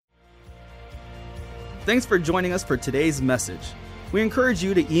Thanks for joining us for today's message. We encourage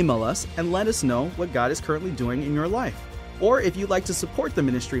you to email us and let us know what God is currently doing in your life. Or if you'd like to support the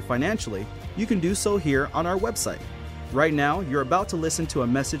ministry financially, you can do so here on our website. Right now, you're about to listen to a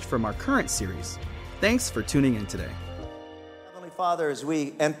message from our current series. Thanks for tuning in today. Heavenly Father, as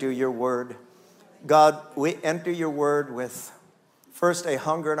we enter your word, God, we enter your word with first a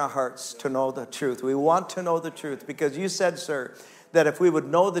hunger in our hearts to know the truth. We want to know the truth because you said, sir, that if we would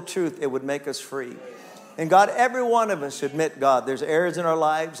know the truth, it would make us free. And God, every one of us admit, God, there's areas in our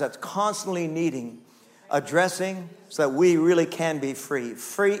lives that's constantly needing addressing so that we really can be free.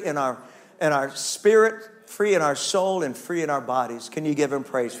 Free in our spirit, free in our soul, and free in our bodies. Can you give him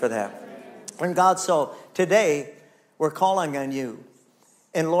praise for that? And God, so today we're calling on you.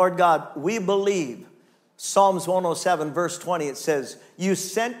 And Lord God, we believe Psalms 107 verse 20, it says, you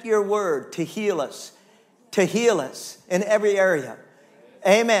sent your word to heal us in every area.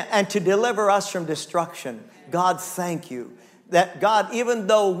 Amen. And to deliver us from destruction. God, thank you. That God, even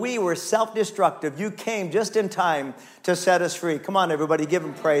though we were self-destructive, you came just in time to set us free. Come on, everybody, give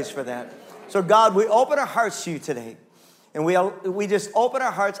him praise for that. So God, we open our hearts to you today. And we just open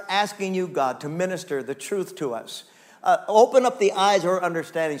our hearts asking you, God, to minister the truth to us. Open up the eyes of our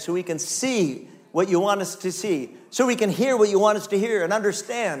understanding so we can see what you want us to see. So we can hear what you want us to hear and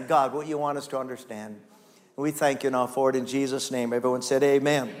understand, God, what you want us to understand. And we thank you now for it in Jesus' name. Everyone said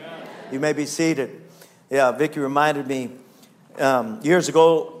amen. Amen. You may be seated. Yeah, Vicki reminded me years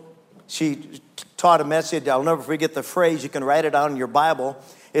ago, she taught a message. I'll never forget the phrase. You can write it down in your Bible.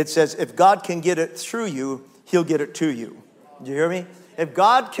 It says, if God can get it through you, he'll get it to you. Do you hear me? If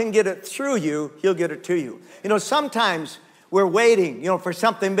God can get it through you, he'll get it to you. You know, sometimes we're waiting, for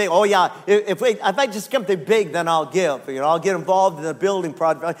something big. Oh, yeah, if I just get something big, then I'll give. I'll get involved in the building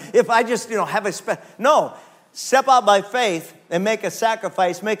project. If I just, have no. Step out by faith and make a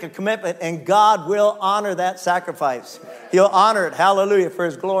sacrifice, make a commitment, and God will honor that sacrifice. He'll honor it, hallelujah, for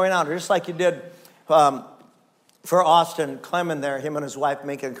his glory and honor, just like you did for Austin Clement there, him and his wife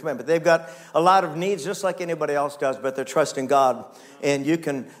making a commitment. They've got a lot of needs, just like anybody else does, but they're trusting God, and you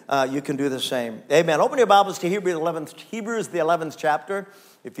can do the same. Amen. Open your Bibles to Hebrews, the 11th chapter.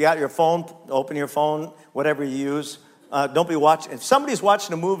 If you got your phone, open your phone, whatever you use. Don't be watching. If somebody's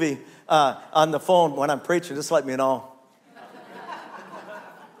watching a movie on the phone when I'm preaching, just let me know.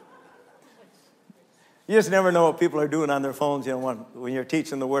 You just never know what people are doing on their phones, when you're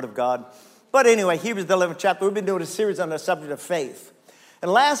teaching the Word of God. But anyway, Hebrews the 11th chapter. We've been doing a series on the subject of faith. And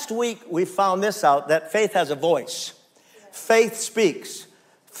last week, we found this out, that faith has a voice. Faith speaks.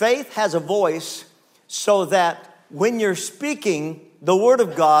 Faith has a voice so that when you're speaking the Word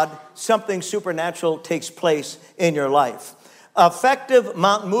of God, something supernatural takes place in your life. Effective,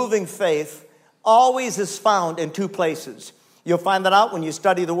 mountain-moving faith always is found in two places. You'll find that out when you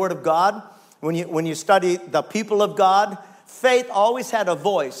study the Word of God, when you study the people of God. Faith always had a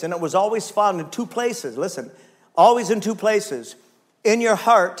voice, and it was always found in two places. Listen, always in two places. In your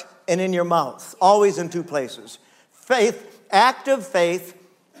heart and in your mouth. Always in two places. Faith, active faith,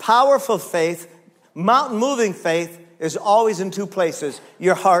 powerful faith, mountain-moving faith is always in two places.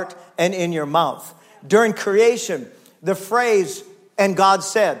 Your heart and in your mouth. During creation, the phrase, and God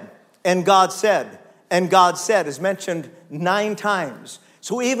said, and God said, and God said is mentioned 9 times.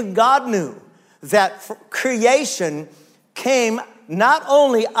 So even God knew that creation came not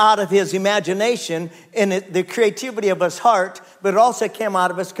only out of his imagination and the creativity of his heart, but it also came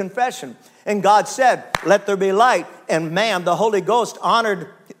out of his confession. And God said, let there be light. And man, the Holy Ghost honored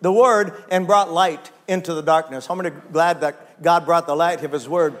the word and brought light into the darkness. How many are glad that God brought the light of his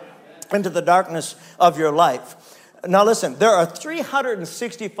word into the darkness of your life? Now listen, there are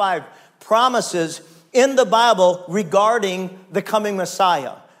 365 promises in the Bible regarding the coming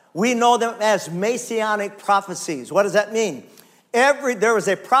Messiah. We know them as messianic prophecies. What does that mean? There was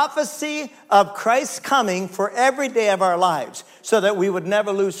a prophecy of Christ's coming for every day of our lives so that we would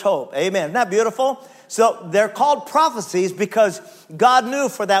never lose hope. Amen. Isn't that beautiful? So they're called prophecies because God knew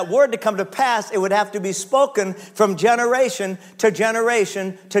for that word to come to pass, it would have to be spoken from generation to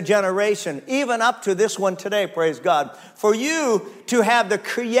generation to generation, even up to this one today, praise God. For you to have the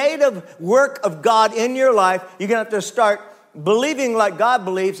creative work of God in your life, you're going to have to start believing like God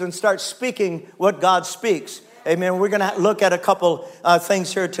believes and start speaking what God speaks. Amen. We're going to look at a couple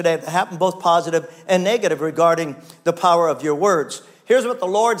things here today that happen both positive and negative regarding the power of your words. Here's what the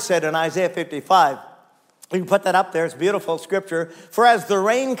Lord said in Isaiah 55. You can put that up there. It's beautiful scripture. For as the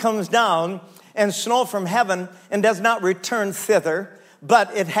rain comes down and snow from heaven and does not return thither,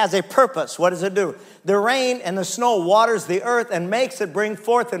 but it has a purpose. What does it do? The rain and the snow waters the earth and makes it bring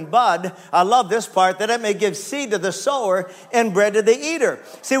forth and bud. I love this part, that it may give seed to the sower and bread to the eater.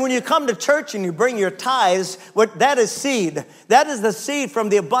 See, when you come to church and you bring your tithes, that is seed. That is the seed from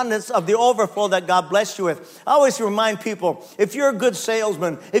the abundance of the overflow that God blessed you with. I always remind people, if you're a good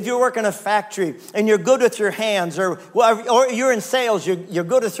salesman, if you work in a factory and you're good with your hands, or you're in sales, you're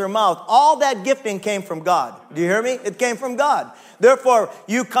good with your mouth, all that gifting came from God. Do you hear me? It came from God. Therefore,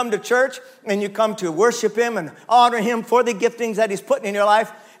 you come to church and you come to worship Him and honor Him for the giftings that He's putting in your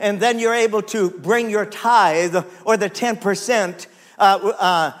life, and then you're able to bring your tithe or the 10%,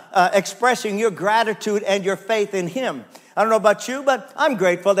 expressing your gratitude and your faith in Him. I don't know about you, but I'm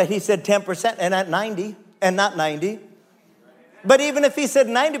grateful that He said 10% and not 90 and not 90. But even if He said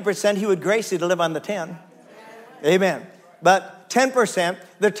 90%, He would grace you to live on the 10. Amen. But 10%,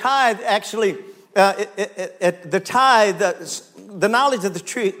 the tithe actually, the tithe, the knowledge of the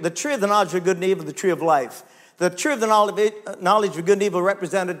tree of the knowledge of good and evil, the tree of life. The tree of the knowledge of good and evil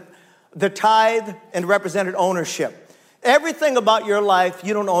represented the tithe and represented ownership. Everything about your life,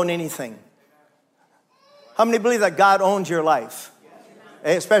 you don't own anything. How many believe that God owns your life?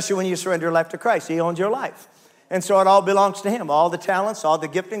 Especially when you surrender your life to Christ. He owns your life. And so it all belongs to Him. All the talents, all the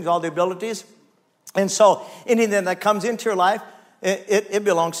giftings, all the abilities. And so anything that comes into your life, it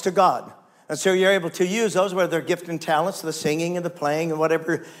belongs to God. And so you're able to use those, whether they're gift and talents, the singing and the playing and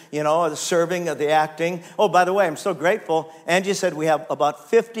whatever, the serving, the acting. Oh, by the way, I'm so grateful. Angie said we have about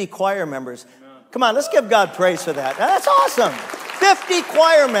 50 choir members. Come on, let's give God praise for that. That's awesome. 50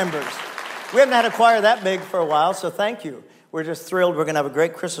 choir members. We haven't had a choir that big for a while, so thank you. We're just thrilled. We're going to have a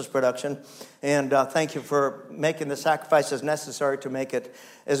great Christmas production. And thank you for making the sacrifices necessary to make it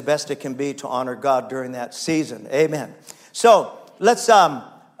as best it can be to honor God during that season. Amen. So let's, shall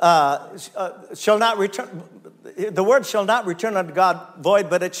not return, the word shall not return unto God void,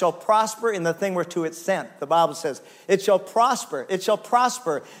 but it shall prosper in the thing whereto it's sent. The Bible says, it shall prosper. It shall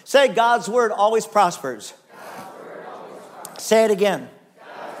prosper. Say, God's word always prospers. Say it again.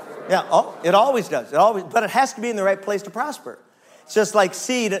 Yeah, it always does. But it has to be in the right place to prosper. It's just like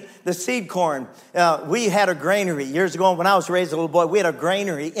the seed corn. We had a granary years ago when I was raised a little boy. We had a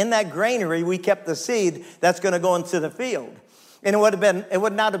granary. In that granary, we kept the seed that's going to go into the field. And it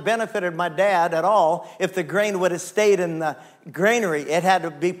would not have benefited my dad at all if the grain would have stayed in the granary. It had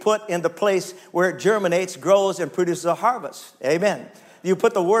to be put in the place where it germinates, grows, and produces a harvest. Amen. You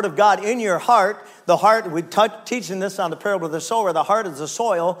put the word of God in your heart. The heart, we're teaching this on the parable of the sower. The heart is the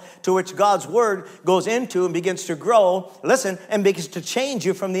soil to which God's word goes into and begins to grow, listen, and begins to change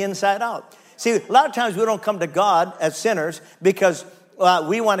you from the inside out. See, a lot of times we don't come to God as sinners because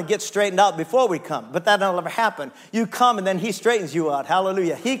we want to get straightened out before we come. But that'll never happen. You come and then He straightens you out.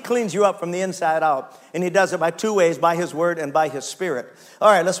 Hallelujah. He cleans you up from the inside out. And He does it by two ways, by His word and by His Spirit. All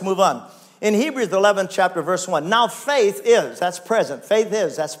right, let's move on. In Hebrews, the 11th chapter, verse 1. Now faith is, that's present. Faith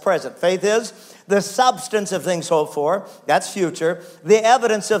is, that's present. Faith is the substance of things hoped for. That's future. The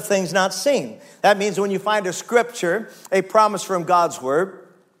evidence of things not seen. That means when you find a scripture, a promise from God's word,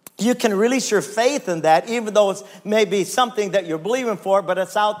 you can release your faith in that, even though it's maybe something that you're believing for, but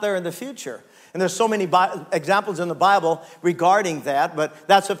it's out there in the future. And there's so many examples in the Bible regarding that, but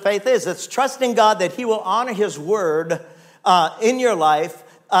that's what faith is. It's trusting God that He will honor His word in your life.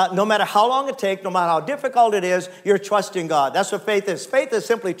 No matter how long it takes, no matter how difficult it is, you're trusting God. That's what faith is. Faith is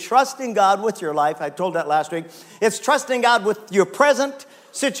simply trusting God with your life. I told that last week. It's trusting God with your present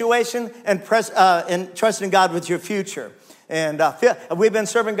situation and trusting God with your future. And we've been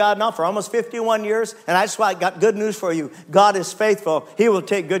serving God now for almost 51 years. And I just got good news for you. God is faithful. He will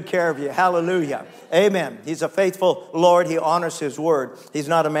take good care of you. Hallelujah. Amen. He's a faithful Lord. He honors His word. He's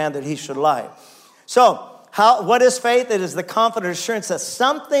not a man that He should lie. So, what is faith? It is the confident assurance that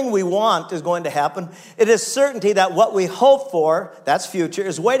something we want is going to happen. It is certainty that what we hope for, that's future,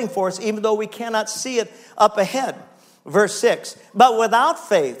 is waiting for us even though we cannot see it up ahead. Verse 6, but without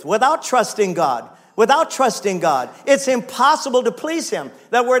faith, without trusting God, it's impossible to please Him.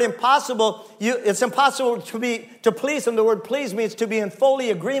 That word impossible, it's impossible to please Him. The word please means to be in fully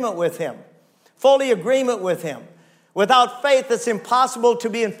agreement with Him. Fully agreement with Him. Without faith, it's impossible to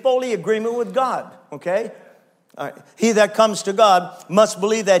be in fully agreement with God. Okay? All right. He that comes to God must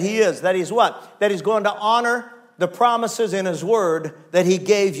believe that He is. That He's what? That He's going to honor the promises in His word that He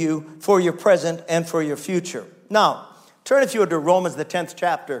gave you for your present and for your future. Now, turn if you would to Romans, the 10th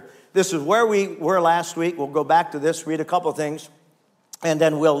chapter. This is where we were last week. We'll go back to this, read a couple things, and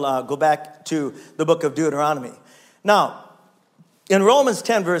then we'll go back to the book of Deuteronomy. Now, in Romans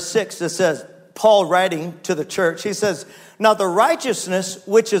 10, verse 6, it says, Paul writing to the church, he says, now the righteousness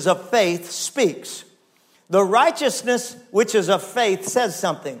which is of faith speaks. The righteousness which is of faith says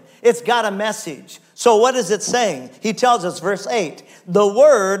something. It's got a message. So what is it saying? He tells us, verse 8, the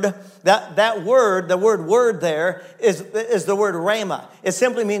word, that word, the word there is the word rhema. It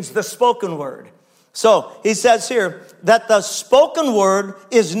simply means the spoken word. So he says here that the spoken word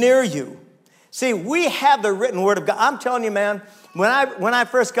is near you. See, we have the written word of God. I'm telling you, man, when I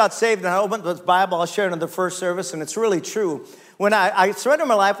first got saved and I opened this Bible, I'll share it in the first service, and it's really true. When I surrendered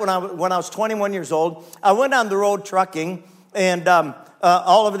my life when I was 21 years old, I went on the road trucking and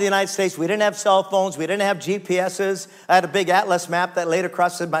all over the United States. We didn't have cell phones. We didn't have GPSs. I had a big atlas map that laid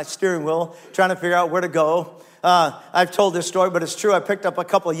across my steering wheel, trying to figure out where to go. I've told this story, but it's true. I picked up a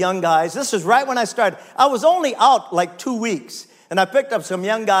couple of young guys. This is right when I started. I was only out like 2 weeks, and I picked up some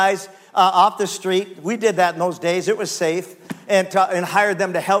young guys off the street. We did that in those days. It was safe. And hired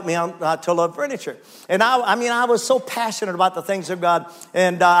them to help me to load furniture. And I was so passionate about the things of God.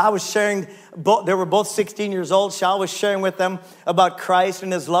 And I was sharing, they were both 16 years old, so I was sharing with them about Christ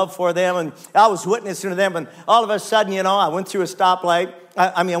and his love for them. And I was witnessing to them. And all of a sudden, I went through a stoplight.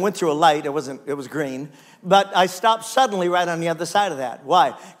 I went through a light. It was green. But I stopped suddenly right on the other side of that.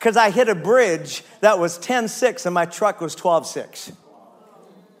 Why? Because I hit a bridge that was 10.6 and my truck was 12.6.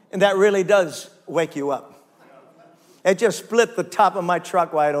 And that really does wake you up. It just split the top of my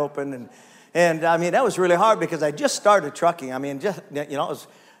truck wide open. And that was really hard because I just started trucking. It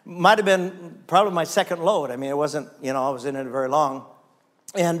might have been probably my second load. It wasn't, I was in it very long.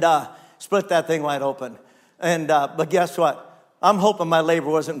 And split that thing wide open. And but guess what? I'm hoping my labor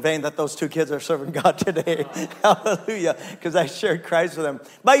wasn't in vain, that those two kids are serving God today. Hallelujah. Because I shared Christ with them.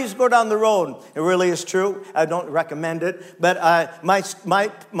 But I used to go down the road. It really is true. I don't recommend it. But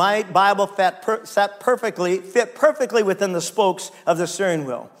my Bible fit perfectly within the spokes of the steering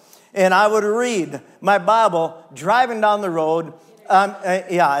wheel. And I would read my Bible driving down the road.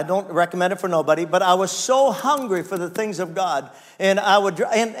 I don't recommend it for nobody, but I was so hungry for the things of God. And I would,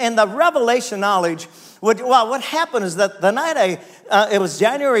 and the revelation knowledge. What happened is that the night it was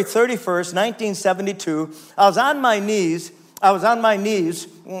January 31st, 1972. I was on my knees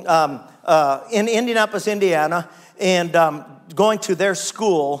in Indianapolis, Indiana, and going to their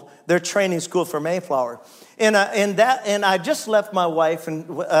school, their training school for Mayflower. And I just left my wife and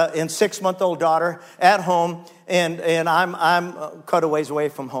 6-month-old daughter at home, and I'm cut a ways away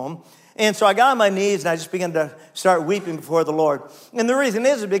from home. And so I got on my knees and I just began to start weeping before the Lord. And the reason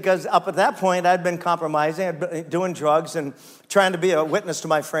is because up at that point I'd been compromising, I'd been doing drugs and trying to be a witness to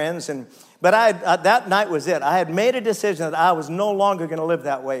my friends. But that night was it. I had made a decision that I was no longer going to live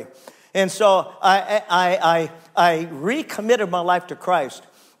that way. And so I recommitted my life to Christ.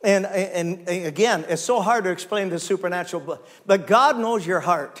 And again, it's so hard to explain the supernatural, but God knows your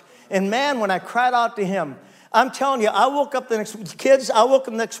heart. And man, when I cried out to him, I'm telling you, I woke up the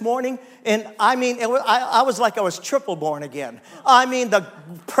next morning, and I was like I was triple born again. The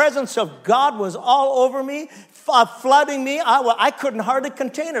presence of God was all over me, flooding me. I couldn't hardly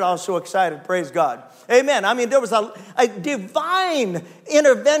contain it. I was so excited. Praise God. Amen. There was a divine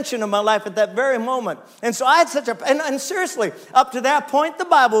intervention in my life at that very moment. And so I had and seriously, up to that point, the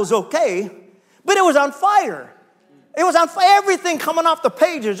Bible was okay, but it was on fire. It was on fire. Everything coming off the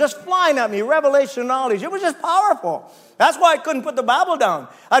pages, just flying at me, revelation knowledge. It was just powerful. That's why I couldn't put the Bible down.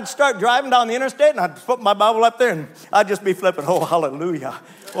 I'd start driving down the interstate, and I'd put my Bible up there, and I'd just be flipping, oh, hallelujah.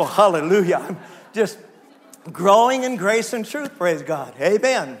 Oh, hallelujah. I'm just growing in grace and truth, praise God.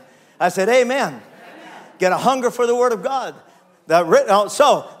 Amen. I said, amen. Get a hunger for the Word of God. The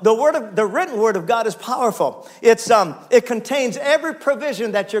written Word of God is powerful. It contains every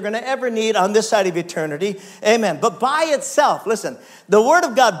provision that you're going to ever need on this side of eternity. Amen. But by itself, listen, the Word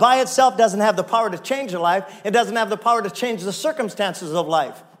of God by itself doesn't have the power to change your life. It doesn't have the power to change the circumstances of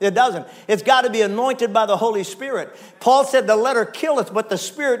life. It doesn't. It's got to be anointed by the Holy Spirit. Paul said the letter killeth, but the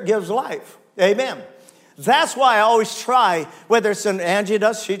Spirit gives life. Amen. That's why I always try, whether it's Angie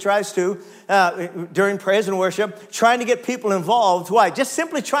does, she tries to, during praise and worship, trying to get people involved. Why? Just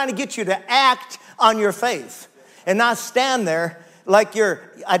simply trying to get you to act on your faith and not stand there like you're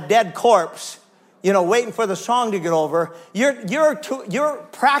a dead corpse, waiting for the song to get over. You're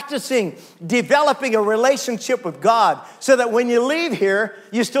practicing developing a relationship with God so that when you leave here,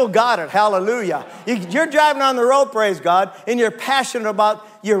 you still got it. Hallelujah. You're driving on the road, praise God, and you're passionate about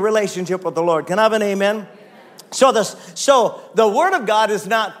your relationship with the Lord. Can I have an amen? So the Word of God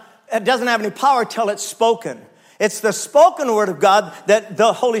it doesn't have any power till it's spoken. It's the spoken Word of God that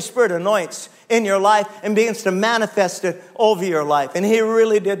the Holy Spirit anoints. in your life and begins to manifest it over your life. And he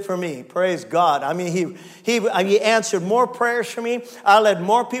really did for me. Praise God. I mean, he answered more prayers for me. I led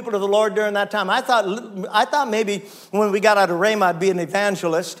more people to the Lord during that time. I thought maybe when we got out of Rhema, I'd be an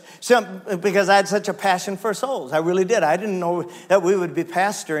evangelist because I had such a passion for souls. I really did. I didn't know that we would be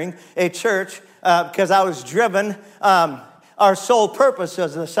pastoring a church because I was driven. Our sole purpose,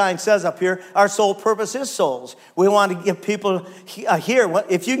 as the sign says up here, our sole purpose is souls. We want to get people here.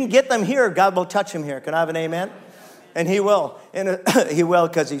 If you can get them here, God will touch them here. Can I have an amen? And he will. And he will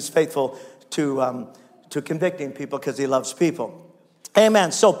because he's faithful to convicting people because he loves people.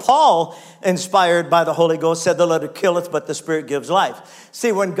 Amen. So Paul, inspired by the Holy Ghost, said, the letter killeth, but the Spirit gives life.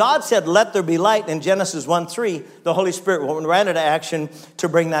 See, when God said, let there be light in Genesis 1:3, the Holy Spirit went into action to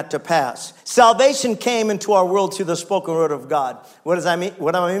bring that to pass. Salvation came into our world through the spoken word of God. What does I mean?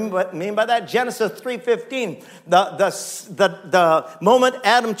 What do I mean by that? Genesis 3:15. The moment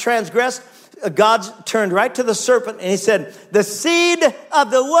Adam transgressed, God turned right to the serpent and he said, the seed of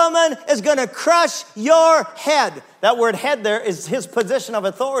the woman is going to crush your head. That word head there is his position of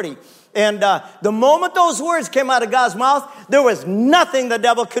authority. And the moment those words came out of God's mouth, there was nothing the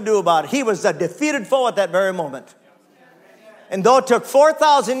devil could do about it. He was a defeated foe at that very moment. And though it took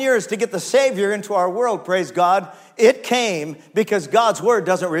 4,000 years to get the Savior into our world, praise God, it came because God's word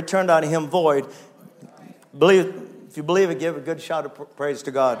doesn't return unto him void. If you believe it, give a good shout of praise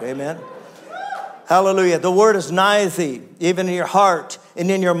to God. Amen. Hallelujah. The word is nigh thee, even in your heart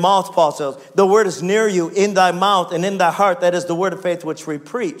and in your mouth, Paul says. The word is near you, in thy mouth and in thy heart. That is the word of faith which we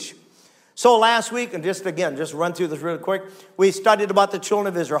preach. So last week, and just run through this really quick, we studied about the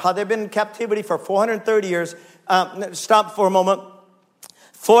children of Israel, how they've been in captivity for 430 years. Stop for a moment.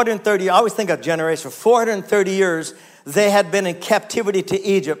 430, I always think of generations. For 430 years, they had been in captivity to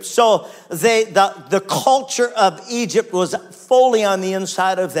Egypt. So the culture of Egypt was fully on the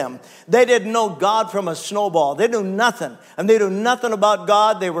inside of them. They didn't know God from a snowball. They knew nothing. And they knew nothing about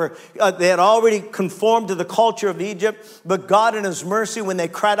God. They had already conformed to the culture of Egypt. But God in his mercy, when they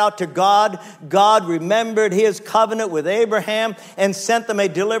cried out to God, God remembered his covenant with Abraham and sent them a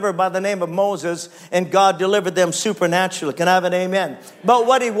deliverer by the name of Moses. And God delivered them supernaturally. Can I have an amen? But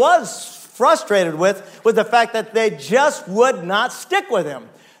what he was frustrated with was the fact that they just would not stick with him.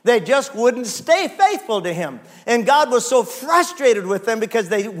 They just wouldn't stay faithful to him. And God was so frustrated with them because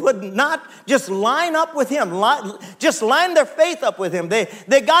they would not just line up with him, just line their faith up with him.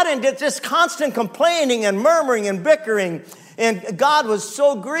 They got into just constant complaining and murmuring and bickering. And God was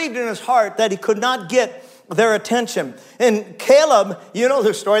so grieved in his heart that he could not get their attention. And Caleb, you know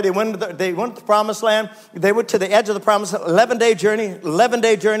their story. They went to the promised land. They went to the edge of the promised land,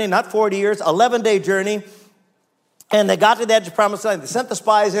 11-day journey, not 40 years, 11-day journey. And they got to the edge of the promised land. They sent the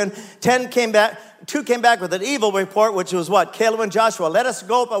spies in. 2 came back with an evil report, which was what? Caleb and Joshua, let us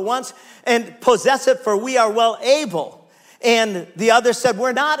go up at once and possess it, for we are well able. And the others said,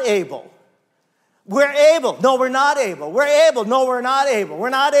 we're not able. We're able. No, we're not able. We're able. No, we're not able. We're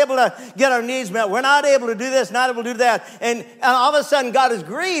not able to get our needs met. We're not able to do this, not able to do that. And all of a sudden, God is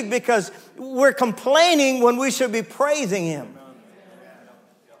grieved because we're complaining when we should be praising him.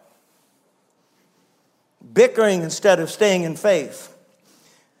 Bickering instead of staying in faith.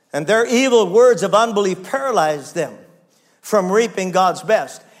 And their evil words of unbelief paralyzed them from reaping God's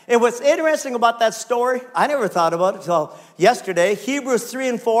best. And what's interesting about that story, I never thought about it until yesterday, Hebrews 3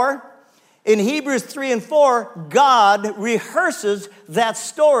 and 4. In Hebrews 3 and 4, God rehearses that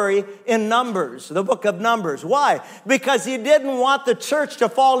story in Numbers, the book of Numbers. Why? Because he didn't want the church to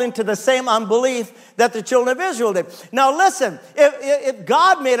fall into the same unbelief that the children of Israel did. Now listen, if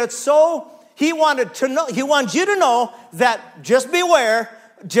God made it so, he wants you to know that just beware,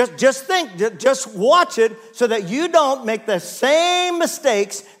 just think, just watch it so that you don't make the same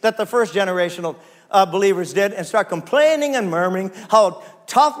mistakes that the first generation of believers did and start complaining and murmuring how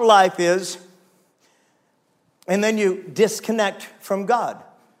tough life is, and then you disconnect from God.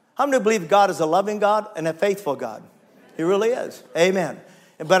 How many believe God is a loving God and a faithful God? He really is. Amen.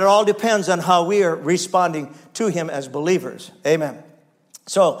 But it all depends on how we are responding to him as believers. Amen.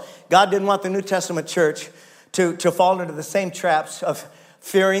 So God didn't want the New Testament church to fall into the same traps of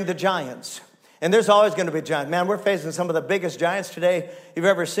fearing the giants. And there's always going to be giants. Man, we're facing some of the biggest giants today you've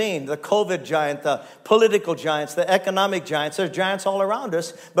ever seen. The COVID giant, the political giants, the economic giants. There's giants all around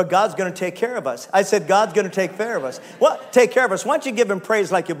us, but God's going to take care of us. I said God's going to take care of us. What? Take care of us. Why don't you give him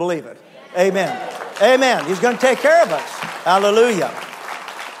praise like you believe it? Amen. Amen. He's going to take care of us. Hallelujah.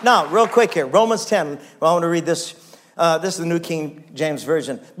 Now, real quick here. Romans 10. Well, I want to read this. This is the New King James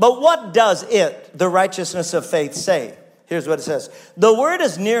Version. But what does it, the righteousness of faith, say? Here's what it says. The word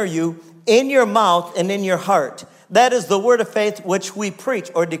is near you, in your mouth and in your heart. That is the word of faith which we preach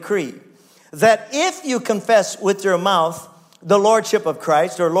or decree. that if you confess with your mouth the lordship of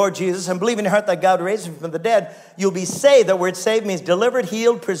Christ or Lord Jesus and believe in your heart that God raised him from the dead, you'll be saved. The word saved means delivered,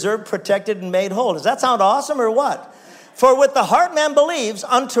 healed, preserved, protected, and made whole. Does that sound awesome or what? For with the heart man believes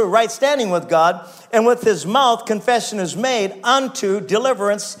unto right standing with God, and with his mouth confession is made unto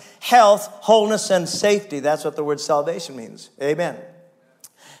deliverance, health, wholeness, and safety. That's what the word salvation means. Amen.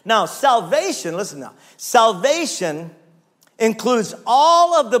 Now, salvation, listen now. Salvation includes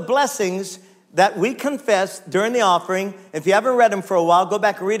all of the blessings that we confess during the offering. If you haven't read them for a while, go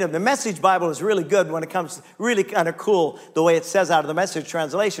back and read them. The Message Bible is really good when it comes, really kind of cool the way it says out of the Message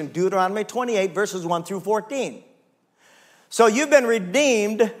translation, Deuteronomy 28, verses 1 through 14. So you've been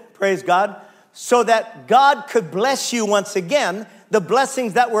redeemed, praise God, so that God could bless you once again. The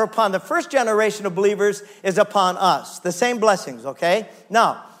blessings that were upon the first generation of believers is upon us. The same blessings, okay?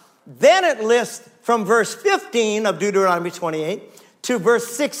 Now, then it lists from verse 15 of Deuteronomy 28 to verse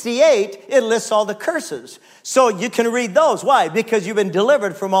 68, it lists all the curses. So you can read those. Why? Because you've been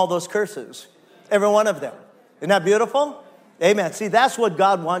delivered from all those curses. Every one of them. Isn't that beautiful? Amen. See, that's what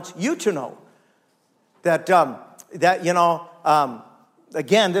God wants you to know.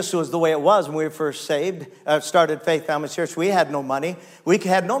 Again, this was the way it was when we were first saved, started Faith Family Church. We had no money. We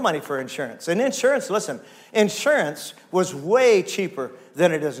had no money for insurance. And insurance, listen, insurance was way cheaper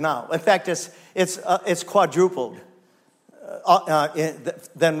than it is now. In fact, it's quadrupled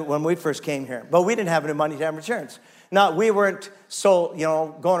than when we first came here. But we didn't have any money to have insurance. Now, we weren't so,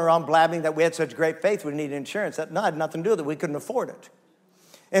 going around blabbing that we had such great faith we needed insurance. That had nothing to do with it. We couldn't afford it.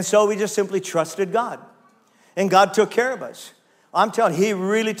 And so we just simply trusted God. And God took care of us. I'm telling you, he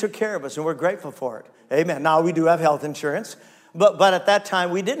really took care of us, and we're grateful for it. Amen. Now, we do have health insurance, but at that time,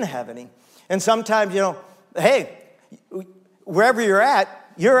 we didn't have any. And sometimes, hey, wherever you're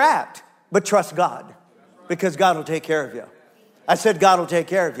at, but trust God, because God will take care of you. I said God will take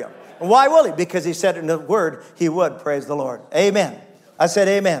care of you. And why will he? Because he said in the word he would. Praise the Lord. Amen. I said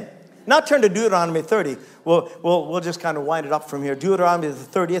amen. Now turn to Deuteronomy 30. We'll just kind of wind it up from here. Deuteronomy, the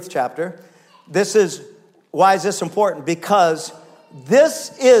 30th chapter. Why is this important? Because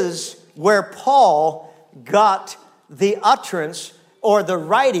this is where Paul got the utterance or the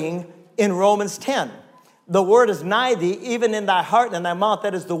writing in Romans 10. The word is nigh thee, even in thy heart and in thy mouth.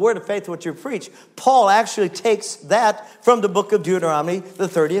 That is the word of faith which you preach. Paul actually takes that from the book of Deuteronomy, the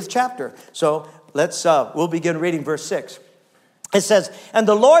 30th chapter. So we'll begin reading verse 6. It says, and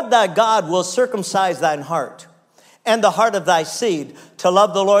the Lord thy God will circumcise thine heart and the heart of thy seed, to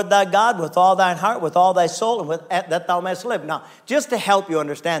love the Lord thy God with all thine heart, with all thy soul, and that thou mayest live. Now, just to help you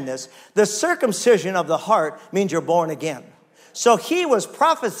understand this, the circumcision of the heart means you're born again. So he was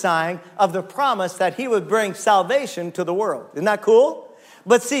prophesying of the promise that he would bring salvation to the world. Isn't that cool?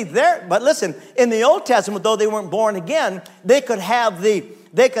 But listen, in the Old Testament, though they weren't born again, they could have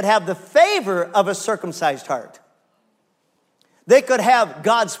the favor of a circumcised heart. They could have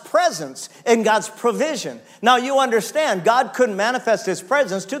God's presence and God's provision. Now you understand, God couldn't manifest his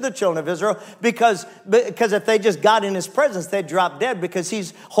presence to the children of Israel because if they just got in his presence, they'd drop dead because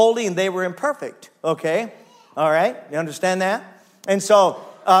he's holy and they were imperfect. Okay? All right? You understand that? And so,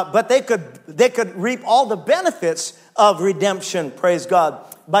 but they could reap all the benefits of redemption, praise God,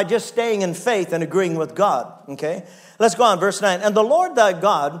 by just staying in faith and agreeing with God. Okay? Let's go on, verse 9. And the Lord thy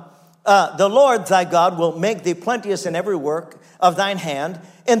God will make thee plenteous in every work of thine hand,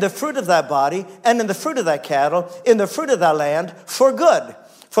 in the fruit of thy body, and in the fruit of thy cattle, in the fruit of thy land, for good.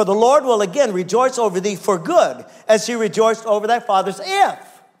 For the Lord will again rejoice over thee for good, as he rejoiced over thy fathers, if.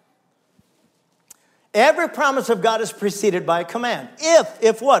 Every promise of God is preceded by a command.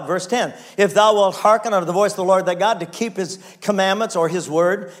 If what? Verse 10. If thou wilt hearken unto the voice of the Lord thy God to keep his commandments or his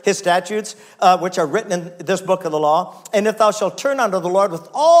word, his statutes, which are written in this book of the law, and if thou shalt turn unto the Lord with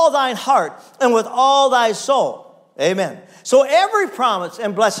all thine heart and with all thy soul. Amen. So every promise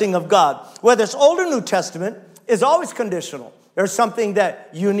and blessing of God, whether it's Old or New Testament, is always conditional. There's something that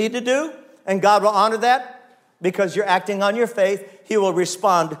you need to do, and God will honor that because you're acting on your faith. He will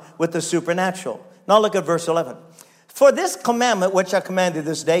respond with the supernatural. Now look at verse 11. For this commandment which I command thee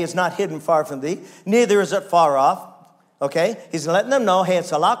this day is not hidden far from thee, neither is it far off. Okay? He's letting them know, hey,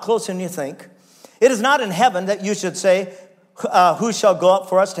 it's a lot closer than you think. It is not in heaven that you should say, who shall go up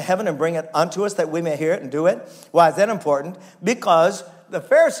for us to heaven and bring it unto us that we may hear it and do it? Why is that important? Because the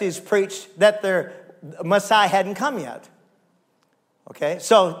Pharisees preached that their Messiah hadn't come yet. Okay?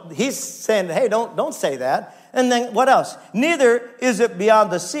 So he's saying, hey, don't say that. And then what else? Neither is it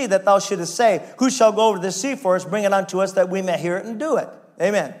beyond the sea that thou shouldest say, who shall go over the sea for us, bring it unto us that we may hear it and do it.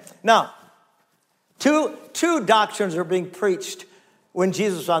 Amen. Now, two doctrines are being preached when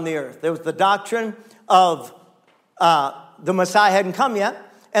Jesus was on the earth. There was the doctrine of the Messiah hadn't come yet,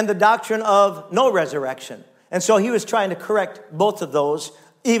 and the doctrine of no resurrection. And so he was trying to correct both of those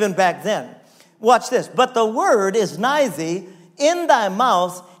even back then. Watch this. But the word is nigh thee, in thy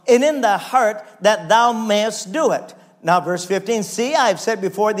mouth and in thy heart, that thou mayest do it. Now verse 15, see, I have set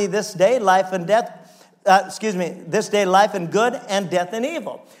before thee this day life and death, this day life and good, and death and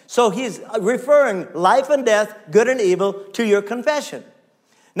evil. So he's referring life and death, good and evil, to your confession.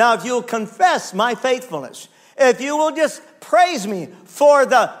 Now if you'll confess my faithfulness, if you will just praise me for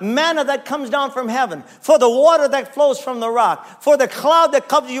the manna that comes down from heaven, for the water that flows from the rock, for the cloud that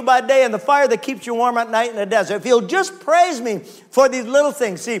covers you by day and the fire that keeps you warm at night in the desert, if you'll just praise me for these little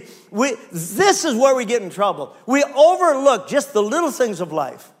things. See, this is where we get in trouble. We overlook just the little things of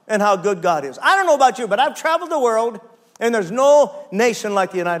life and how good God is. I don't know about you, but I've traveled the world, and there's no nation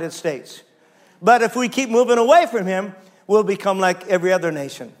like the United States. But if we keep moving away from him, we'll become like every other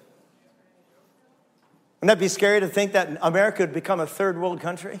nation. Wouldn't that be scary to think that America would become a third world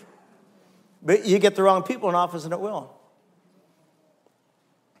country? But you get the wrong people in office and it will.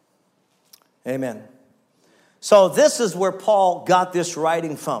 Amen. So this is where Paul got this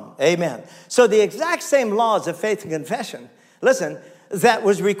writing from. Amen. So the exact same laws of faith and confession, listen, that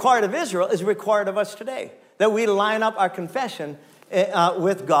was required of Israel is required of us today. That we line up our confession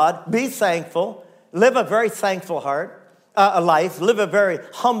with God, be thankful, live a very thankful life, live a very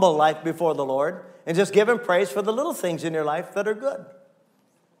humble life before the Lord, and just give him praise for the little things in your life that are good.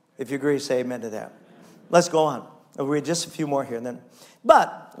 If you agree, say amen to that. Let's go on. I'll read just a few more here.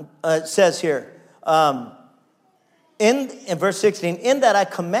 But it says here, in verse 16, in that I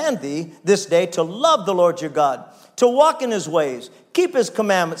command thee this day to love the Lord your God, to walk in his ways, keep his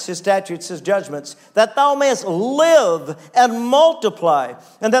commandments, his statutes, his judgments, that thou mayest live and multiply,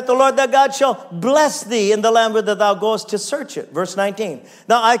 and that the Lord thy God shall bless thee in the land whither thou goest to search it. Verse 19,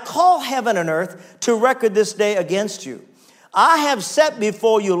 now I call heaven and earth to record this day against you. I have set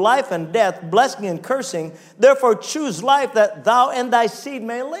before you life and death, blessing and cursing. Therefore choose life that thou and thy seed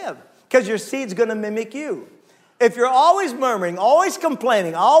may live, because your seed's going to mimic you. If you're always murmuring, always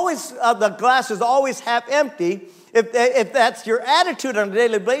complaining, always the glass is always half empty, if that's your attitude on a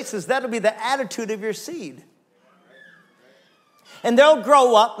daily basis, that'll be the attitude of your seed. And they'll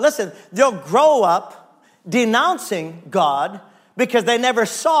grow up, listen, they'll grow up denouncing God because they never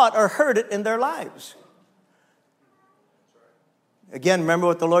saw it or heard it in their lives. Again, remember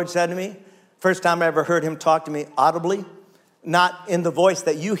what the Lord said to me? First time I ever heard him talk to me audibly, not in the voice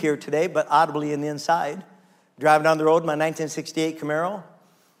that you hear today, but audibly in the inside. Driving down the road in my 1968 Camaro,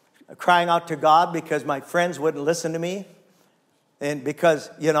 crying out to God because my friends wouldn't listen to me. And because,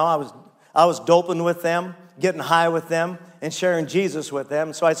 I was doping with them, getting high with them, and sharing Jesus with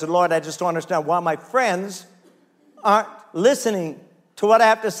them. So I said, Lord, I just don't understand why my friends aren't listening to what I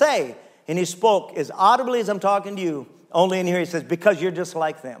have to say. And he spoke as audibly as I'm talking to you. Only in here he says, because you're just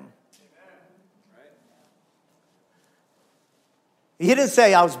like them. He didn't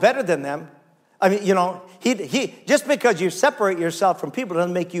say I was better than them. I mean, he just because you separate yourself from people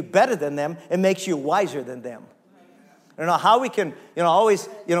doesn't make you better than them. It makes you wiser than them. I don't know how we can, always,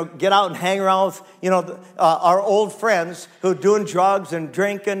 get out and hang around with, our old friends who are doing drugs and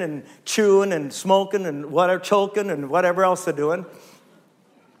drinking and chewing and smoking and whatever, choking and whatever else they're doing.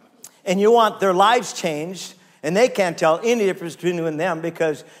 And you want their lives changed, and they can't tell any difference between you and them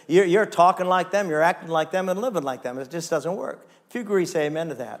because you're talking like them, you're acting like them, and living like them. It just doesn't work. If you agree, say amen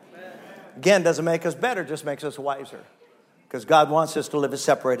to that. Again, doesn't make us better, just makes us wiser. Because God wants us to live a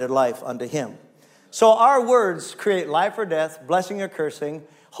separated life unto him. So our words create life or death, blessing or cursing,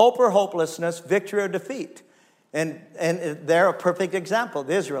 hope or hopelessness, victory or defeat. And they're a perfect example,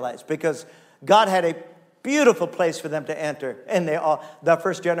 the Israelites, because God had a beautiful place for them to enter. And the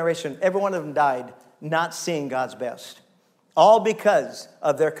first generation, every one of them died not seeing God's best. All because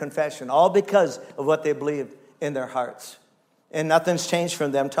of their confession, all because of what they believed in their hearts. And nothing's changed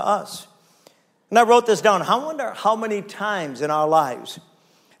from them to us. And I wrote this down. I wonder how many times in our lives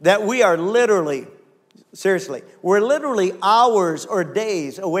that we are literally, seriously, we're literally hours or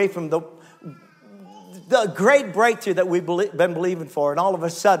days away from the great breakthrough that we've been believing for. And all of a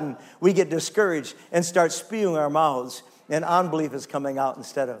sudden, we get discouraged and start spewing our mouths. And unbelief is coming out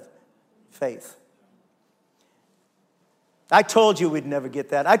instead of faith. I told you we'd never get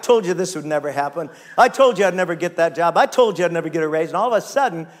that. I told you this would never happen. I told you I'd never get that job. I told you I'd never get a raise. And all of a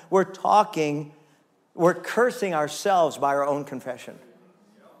sudden, we're cursing ourselves by our own confession.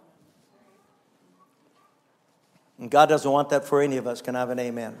 And God doesn't want that for any of us. Can I have an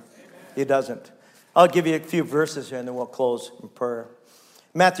amen? He doesn't. I'll give you a few verses here and then we'll close in prayer.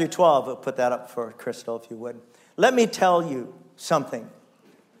 Matthew 12, I'll put that up for Crystal if you would. Let me tell you something.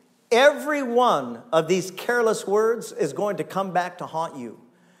 Every one of these careless words is going to come back to haunt you.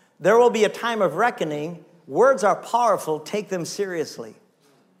 There will be a time of reckoning. Words are powerful. Take them seriously.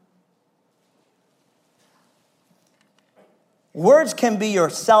 Words can be your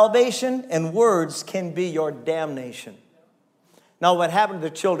salvation, and words can be your damnation. Now, what happened to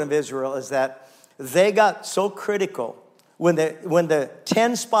the children of Israel is that they got so critical when the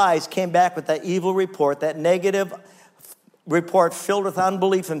 10 spies came back with that evil report, that negative report filled with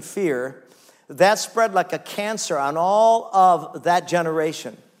unbelief and fear, that spread like a cancer on all of that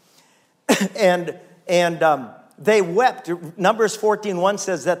generation. and they wept. Numbers 14:1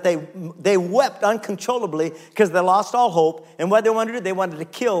 says that they wept uncontrollably because they lost all hope. And what they wanted to do, they wanted to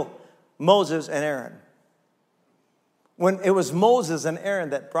kill Moses and Aaron. When it was Moses and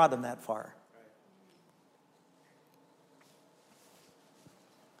Aaron that brought them that far.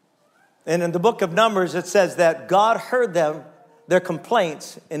 And in the book of Numbers, it says that God heard their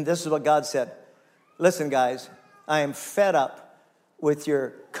complaints. And this is what God said. Listen, guys, I am fed up with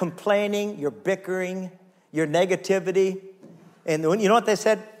your complaining, your bickering, your negativity. And you know what they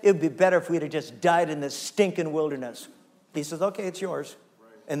said? It would be better if we'd have just died in this stinking wilderness. He says, okay, it's yours.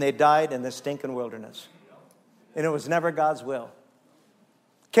 And they died in this stinking wilderness. And it was never God's will.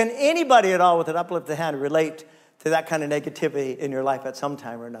 Can anybody at all with an uplifted hand relate to that kind of negativity in your life at some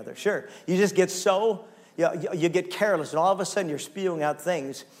time or another? Sure. You just get you get careless, and all of a sudden you're spewing out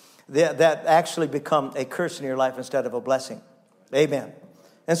things that actually become a curse in your life instead of a blessing. Amen.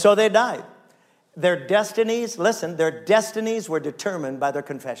 And so they died. Their destinies were determined by their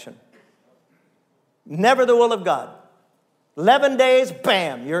confession. Never the will of God. 11 days,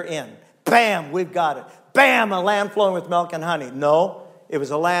 bam, you're in. Bam, we've got it. Bam, a land flowing with milk and honey. No, it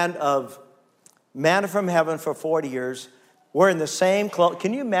was a land of manna from heaven for 40 years. Wearing the same clothes.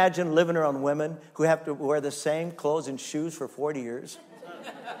 Can you imagine living around women who have to wear the same clothes and shoes for 40 years?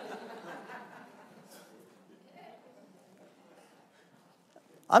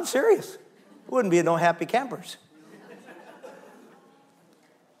 I'm serious. Wouldn't be no happy campers.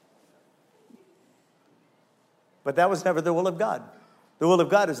 But that was never the will of God. The will of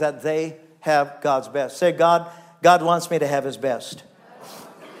God is that they have God's best. Say, God wants me to have his best.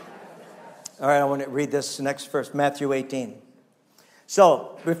 All right, I want to read this next verse, Matthew 18.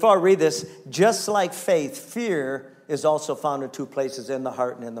 So, before I read this, just like faith, fear is also found in two places, in the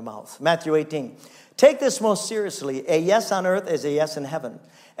heart and in the mouth. Matthew 18. Take this most seriously. A yes on earth is a yes in heaven,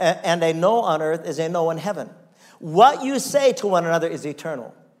 and a no on earth is a no in heaven. What you say to one another is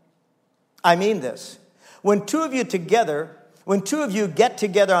eternal. I mean this. When two of you get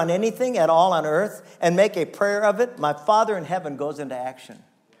together on anything at all on earth and make a prayer of it, my Father in heaven goes into action.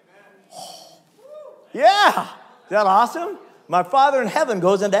 Oh, yeah, is that awesome? My Father in heaven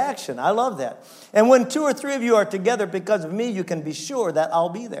goes into action. I love that. And when 2 or 3 of you are together because of me, you can be sure that I'll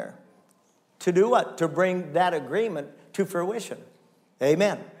be there. To do what? To bring that agreement to fruition.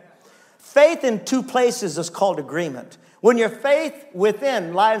 Amen. Faith in two places is called agreement. When your faith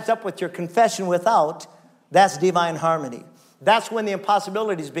within lines up with your confession without, that's divine harmony. That's when the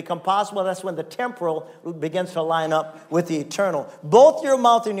impossibilities become possible. That's when the temporal begins to line up with the eternal. Both your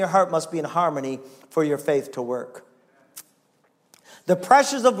mouth and your heart must be in harmony for your faith to work. The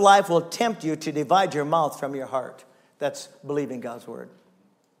pressures of life will tempt you to divide your mouth from your heart. That's believing God's word.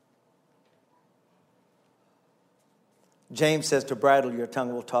 James says to bridle your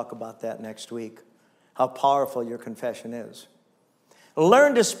tongue. We'll talk about that next week. How powerful your confession is.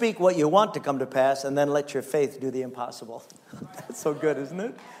 Learn to speak what you want to come to pass, and then let your faith do the impossible. That's so good, isn't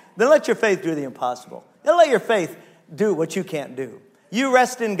it? Then let your faith do the impossible. And let your faith do what you can't do. You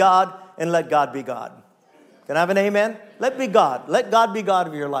rest in God and let God be God. Can I have an amen? Let be God. Let God be God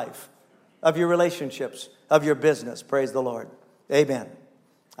of your life, of your relationships, of your business. Praise the Lord. Amen.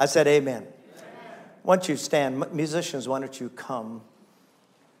 I said amen. Why don't you stand? Musicians, why don't you come?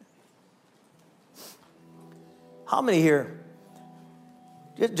 How many here,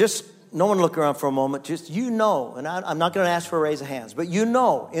 just no one look around for a moment, just you know, and I'm not going to ask for a raise of hands, but you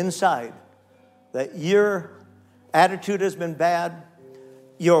know inside that your attitude has been bad,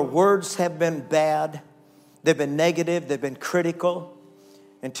 your words have been bad, they've been negative, they've been critical,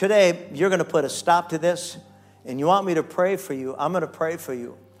 and today you're going to put a stop to this, and you want me to pray for you, I'm going to pray for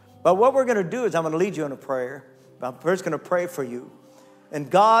you. But what we're going to do is I'm going to lead you in a prayer. I'm first going to pray for you. And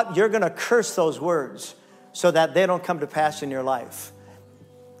God, you're going to curse those words so that they don't come to pass in your life.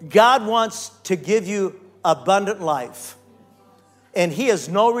 God wants to give you abundant life. And he is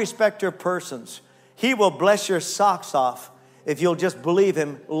no respecter of persons. He will bless your socks off if you'll just believe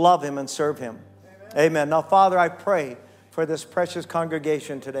him, love him, and serve him. Amen. Now, Father, I pray for this precious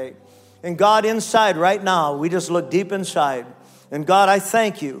congregation today. And God, inside right now, we just look deep inside. And God, I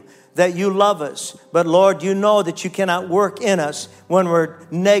thank you that you love us. But Lord, you know that you cannot work in us when we're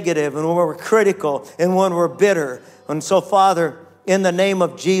negative and when we're critical and when we're bitter. And so, Father, in the name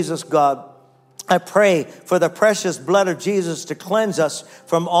of Jesus, God, I pray for the precious blood of Jesus to cleanse us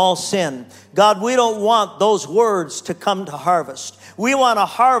from all sin. God, we don't want those words to come to harvest. We want to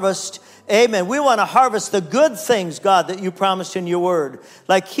harvest, amen, we want to harvest the good things, God, that you promised in your word,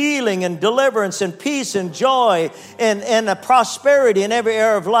 like healing and deliverance and peace and joy and prosperity in every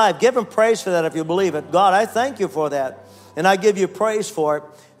area of life. Give him praise for that if you believe it. God, I thank you for that, and I give you praise for it.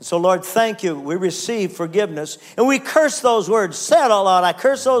 So, Lord, thank you. We receive forgiveness, and we curse those words. Say it out loud. I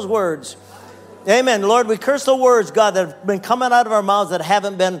curse those words. Amen. Lord, we curse the words, God, that have been coming out of our mouths that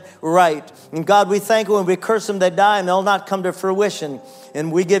haven't been right. And God, we thank you when we curse them, they die and they'll not come to fruition.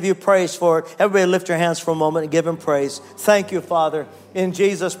 And we give you praise for it. Everybody lift your hands for a moment and give him praise. Thank you, Father, in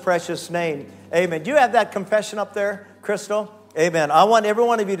Jesus' precious name. Amen. Do you have that confession up there, Crystal? Amen. I want every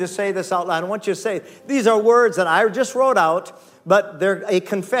one of you to say this out loud. I want you to say, these are words that I just wrote out, but they're a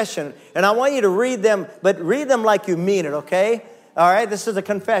confession. And I want you to read them, but read them like you mean it, okay? All right, this is a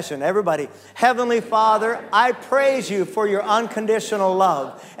confession. Everybody. Heavenly Father, I praise you for your unconditional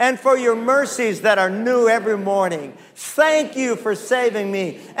love and for your mercies that are new every morning. Thank you for saving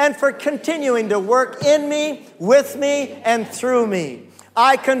me and for continuing to work in me, with me, and through me.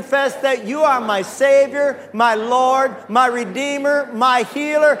 I confess that you are my Savior, my Lord, my Redeemer, my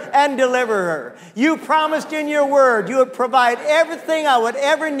healer, and deliverer. You promised in your word you would provide everything I would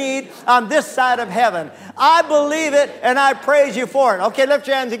ever need on this side of heaven. I believe it, and I praise you for it. Okay, lift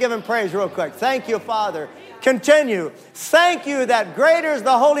your hands and give him praise real quick. Thank you, Father. Continue. Thank you that greater is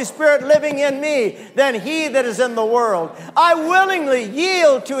the Holy Spirit living in me than he that is in the world. I willingly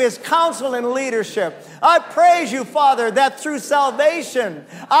yield to his counsel and leadership. I praise you, Father, that through salvation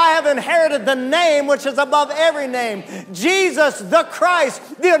I have inherited the name which is above every name, Jesus the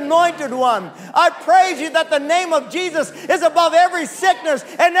Christ, the Anointed One. I praise you that the name of Jesus is above every sickness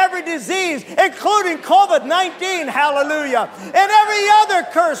and every disease, including COVID-19, hallelujah, and every other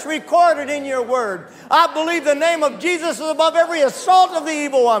curse recorded in your word. I believe the name of Jesus is above every assault of the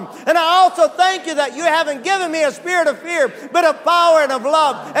evil one. And I also thank you that you haven't given me a spirit of fear, but of power and of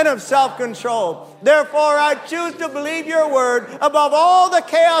love and of self-control. Therefore, I choose to believe your word above all the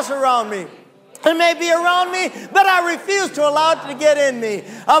chaos around me. It may be around me, but I refuse to allow it to get in me.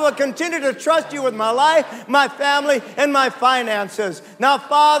 I will continue to trust you with my life, my family, and my finances. Now,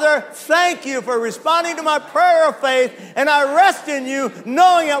 Father, thank you for responding to my prayer of faith, and I rest in you,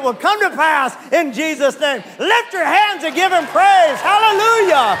 knowing it will come to pass in Jesus' name. Lift your hands and give him praise.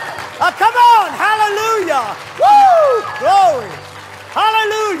 Hallelujah. Come on. Hallelujah. Woo! Glory.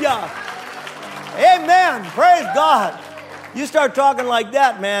 Hallelujah. Amen. Praise God. You start talking like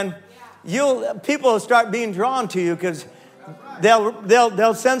that, man. People will start being drawn to you because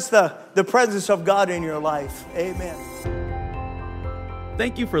they'll sense the presence of God in your life. Amen.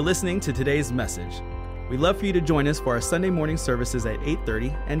 Thank you for listening to today's message. We'd love for you to join us for our Sunday morning services at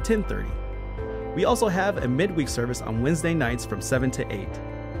 8:30 and 10:30. We also have a midweek service on Wednesday nights from 7 to 8.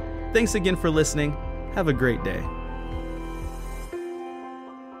 Thanks again for listening. Have a great day.